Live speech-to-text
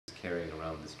carrying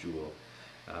around this jewel,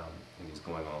 and he's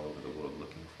going all over the world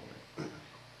looking for it.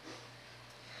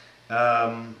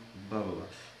 Blah, blah, blah.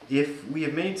 If we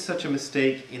have made such a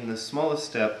mistake in the smallest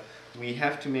step, we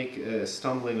have to make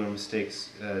stumbling or mistakes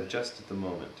just at the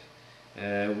moment.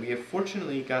 We have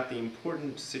fortunately got the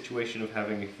important situation of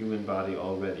having a human body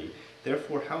already.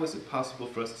 Therefore, how is it possible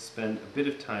for us to spend a bit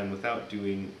of time without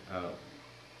doing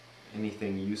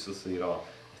anything uselessly at all?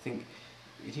 I think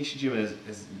Nishijima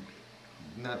has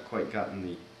not quite gotten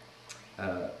the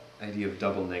idea of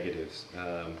double negatives.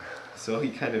 So he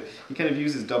kind of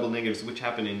uses double negatives, which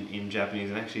happen in Japanese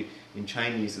and actually in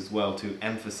Chinese as well, to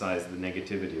emphasize the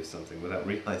negativity of something without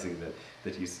realizing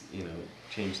that he's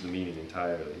changed the meaning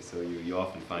entirely. So you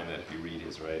often find that if you read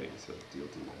his writing. So you'll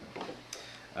do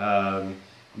that.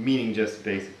 Meaning just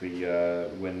basically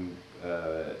when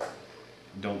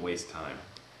don't waste time.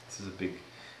 This is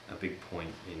a big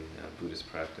point in Buddhist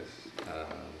practice.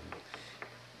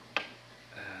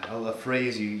 A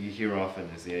phrase you hear often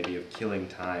is the idea of killing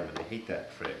time, and I hate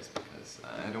that phrase because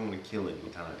I don't want to kill any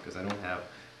time because I don't have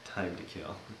time to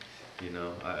kill.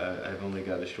 I've only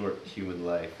got a short human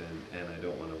life, and I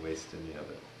don't want to waste any of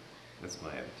it. That's my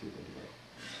attitude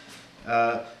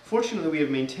anyway. Fortunately, we have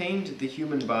maintained the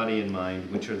human body and mind,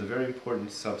 which are the very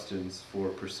important substance for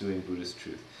pursuing Buddhist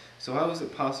truth. So how is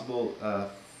it possible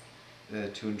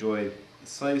to enjoy the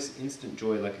slightest instant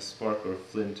joy like a spark or a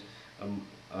flint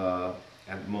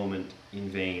at the moment in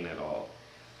vain at all?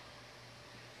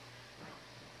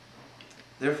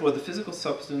 Therefore, the physical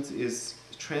substance is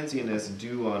transient as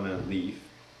dew on a leaf,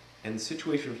 and the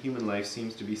situation of human life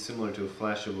seems to be similar to a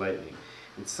flash of lightning.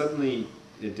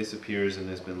 It disappears and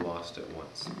has been lost at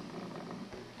once,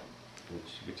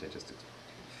 which I just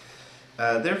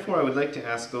explained. Therefore, I would like to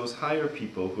ask those higher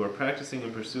people who are practicing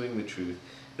and pursuing the truth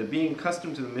that being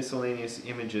accustomed to the miscellaneous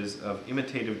images of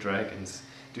imitative dragons,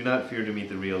 do not fear to meet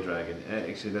the real dragon.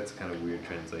 Actually, that's kind of a weird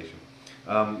translation.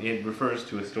 It refers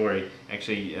to a story.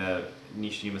 Actually,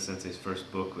 Nishijima Sensei's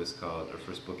first book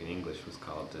in English was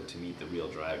called To Meet the Real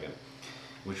Dragon,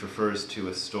 which refers to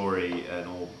a story, an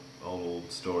old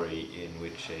story in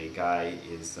which a guy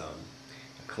is a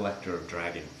collector of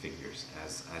dragon figures,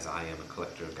 as I am a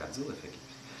collector of Godzilla figures.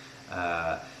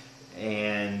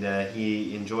 And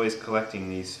he enjoys collecting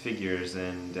these figures,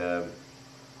 and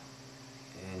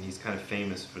he's kind of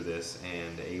famous for this,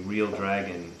 and a real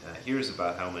dragon hears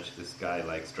about how much this guy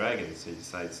likes dragons, so he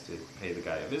decides to pay the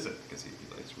guy a visit, because he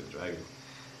likes real dragons.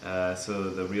 So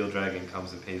the real dragon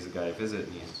comes and pays the guy a visit,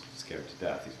 and he's scared to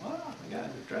death. He's, oh my god,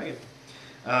 a dragon.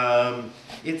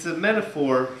 It's a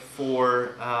metaphor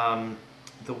for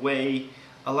the way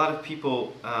a lot of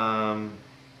people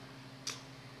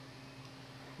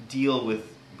deal with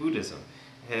Buddhism.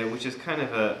 Which is kind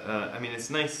of I mean, it's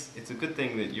nice, it's a good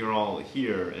thing that you're all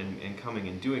here and coming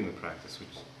and doing the practice,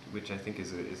 which I think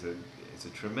is a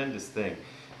tremendous thing,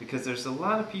 because there's a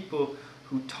lot of people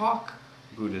who talk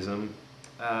Buddhism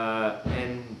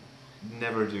and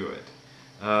never do it.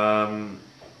 And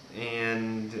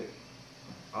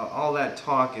all that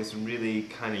talk is really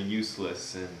kind of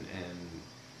useless and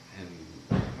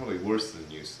probably worse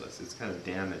than useless. It's kind of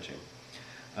damaging.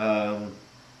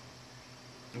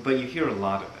 But you hear a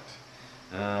lot of it,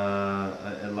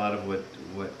 a lot of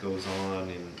what goes on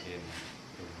in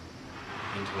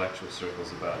intellectual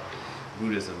circles about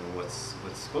Buddhism and what's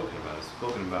spoken about is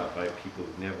spoken about by people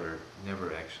who've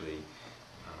never actually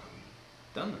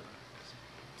done the practice.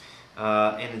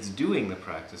 And it's doing the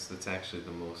practice that's actually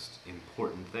the most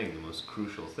important thing, the most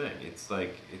crucial thing. It's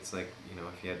like if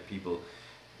you had people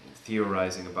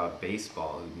theorizing about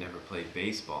baseball who'd never played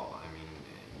baseball. I mean,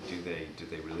 do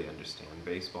they really understand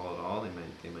baseball at all?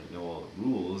 They might know all the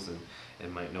rules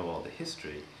and might know all the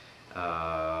history,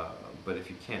 but if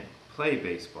you can't play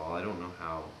baseball, I don't know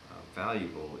how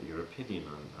valuable your opinion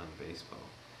on baseball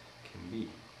can be.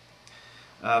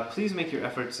 Please make your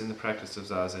efforts in the practice of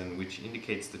Zazen, which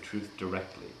indicates the truth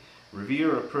directly.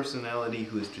 Revere a personality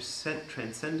who has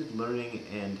transcended learning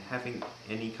and having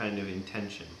any kind of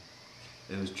intention.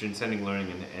 Who's transcending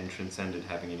learning and transcended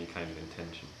having any kind of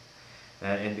intention.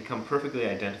 And become perfectly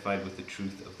identified with the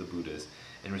truth of the Buddhas,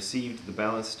 and received the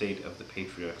balanced state of the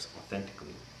patriarchs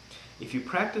authentically. If you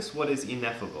practice what is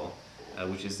ineffable,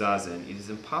 which is Zazen, it is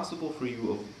impossible for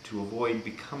you to avoid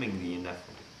becoming the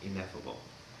ineffable.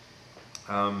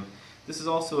 This is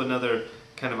also another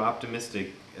kind of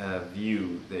optimistic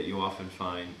view that you often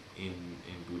find in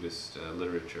Buddhist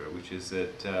literature, which is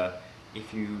that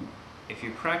if you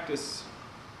practice,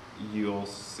 you'll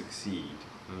succeed.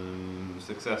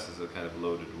 Success is a kind of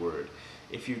loaded word.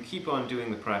 If you keep on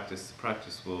doing the practice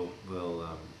will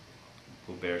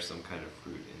bear some kind of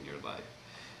fruit in your life.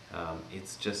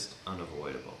 It's just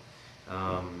unavoidable.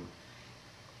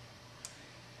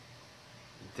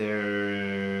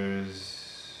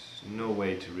 There's no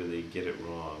way to really get it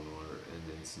wrong, and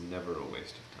it's never a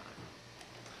waste of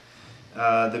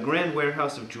time. The grand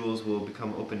warehouse of jewels will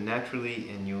become open naturally,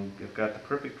 and you've got the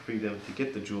perfect freedom to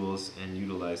get the jewels and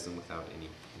utilize them without any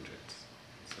hindrance.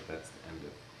 So that's the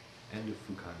end of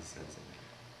Fukan's sensing.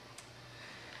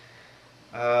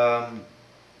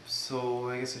 So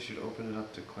I guess I should open it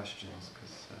up to questions,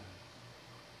 because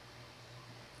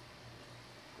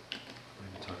we're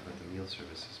going to talk about the meal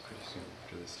services pretty soon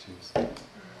after this too. So,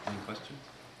 any questions?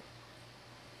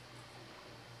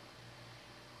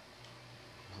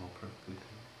 It was all perfectly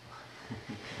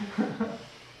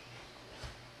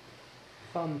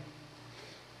clear. You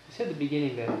said at the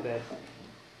beginning that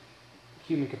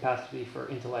human capacity for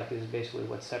intellect is basically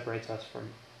what separates us from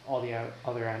all the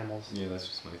other animals. Yeah, that's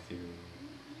just my theory.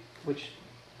 Which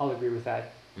I'll agree with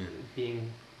that, Yeah.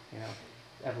 being,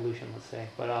 evolution, let's say.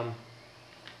 But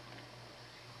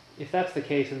if that's the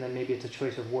case, and then maybe it's a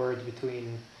choice of words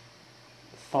between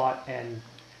thought and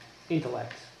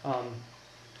intellect,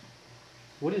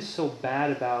 what is so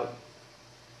bad about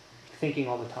thinking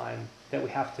all the time that we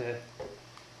have to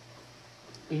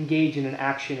engage in an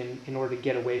action in order to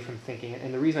get away from thinking?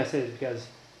 And the reason I say it is because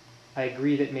I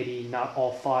agree that maybe not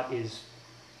all thought is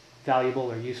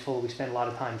valuable or useful. We spend a lot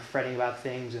of time fretting about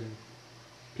things, and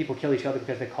people kill each other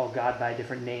because they call God by a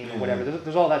different name or whatever.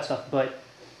 There's all that stuff. But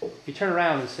if you turn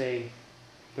around and say,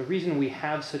 the reason we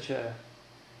have such a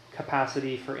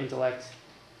capacity for intellect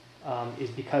is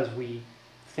because we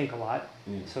think a lot.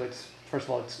 So it's, first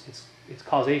of all, it's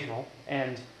causational,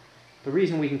 and the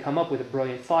reason we can come up with a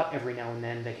brilliant thought every now and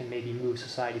then that can maybe move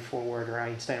society forward, or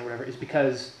Einstein or whatever, is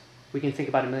because we can think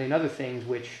about a million other things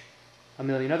which a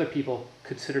million other people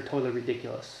consider totally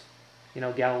ridiculous.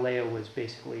 Galileo was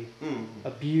basically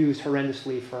abused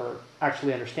horrendously for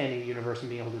actually understanding the universe and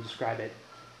being able to describe it.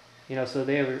 So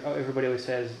everybody always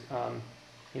says,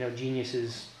 genius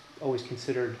is always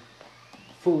considered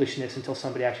foolishness until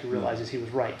somebody actually realizes he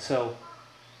was right. So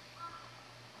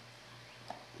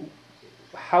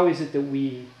how is it that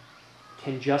we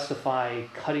can justify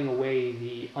cutting away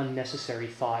the unnecessary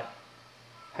thought?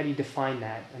 How do you define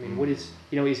that? I mean, what is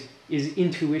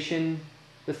intuition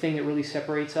the thing that really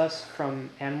separates us from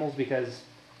animals? Because,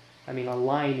 a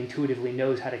lion intuitively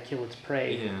knows how to kill its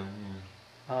prey.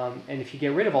 And if you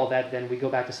get rid of all that, then we go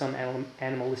back to some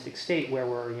animalistic state where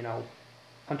we're,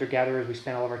 hunter-gatherers. We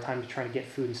spend all of our time trying to get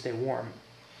food and stay warm.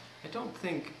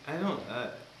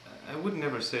 I would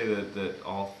never say that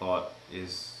all thought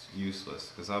is useless,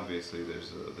 because obviously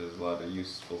there's a lot of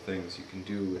useful things you can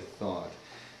do with thought.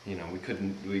 We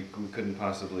couldn't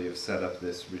possibly have set up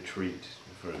this retreat,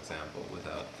 for example,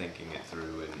 without thinking it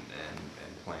through and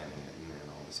planning it and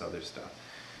all this other stuff.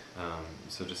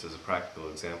 So just as a practical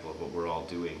example of what we're all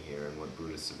doing here and what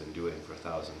Buddhists have been doing for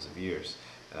thousands of years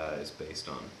is based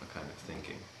on a kind of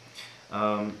thinking.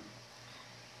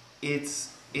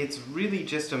 It's really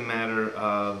just a matter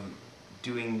of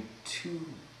doing too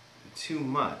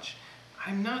much.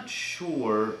 I'm not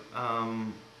sure.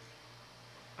 I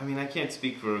can't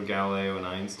speak for Galileo and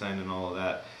Einstein and all of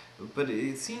that, but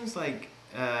it seems like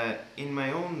in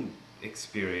my own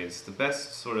experience, the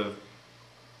best sort of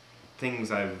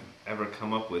things I've ever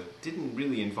come up with didn't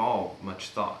really involve much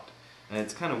thought. And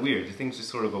it's kind of weird. Things just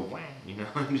sort of go whang,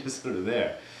 I'm just sort of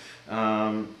there.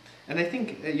 And I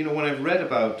think, when I've read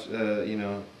about,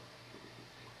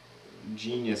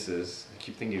 geniuses, I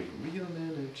keep thinking, real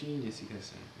men of genius, you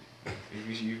guys.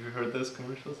 You've heard those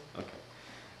commercials? Okay.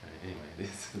 Anyway,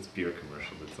 it's beer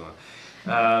commercial that's on.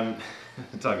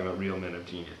 Talking about real men of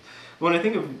genius. When I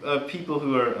think of people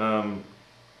who are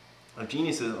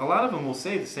geniuses, a lot of them will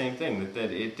say the same thing,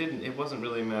 that it wasn't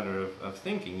really a matter of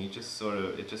thinking. It just sort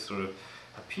of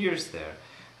appears there.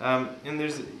 And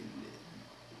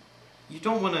you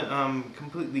don't want to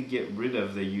completely get rid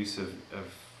of the use of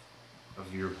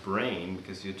your brain,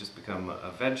 because you'll just become a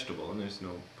vegetable, and there's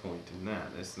no point in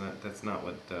that. That's not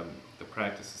what the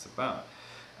practice is about.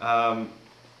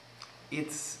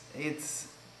 It's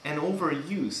an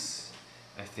overuse,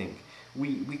 I think.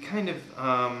 We kind of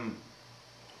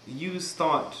use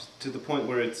thought to the point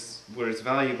where it's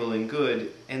valuable and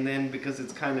good, and then because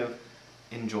it's kind of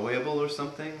enjoyable or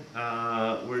something,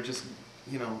 we're just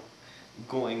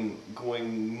going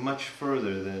much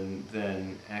further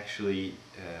than actually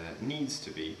needs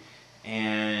to be,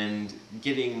 and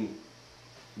getting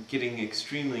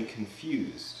extremely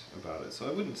confused about it. So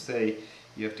I wouldn't say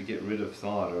you have to get rid of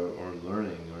thought or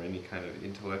learning or any kind of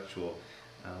intellectual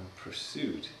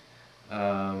pursuit.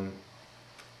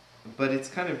 But it's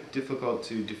kind of difficult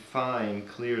to define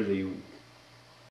clearly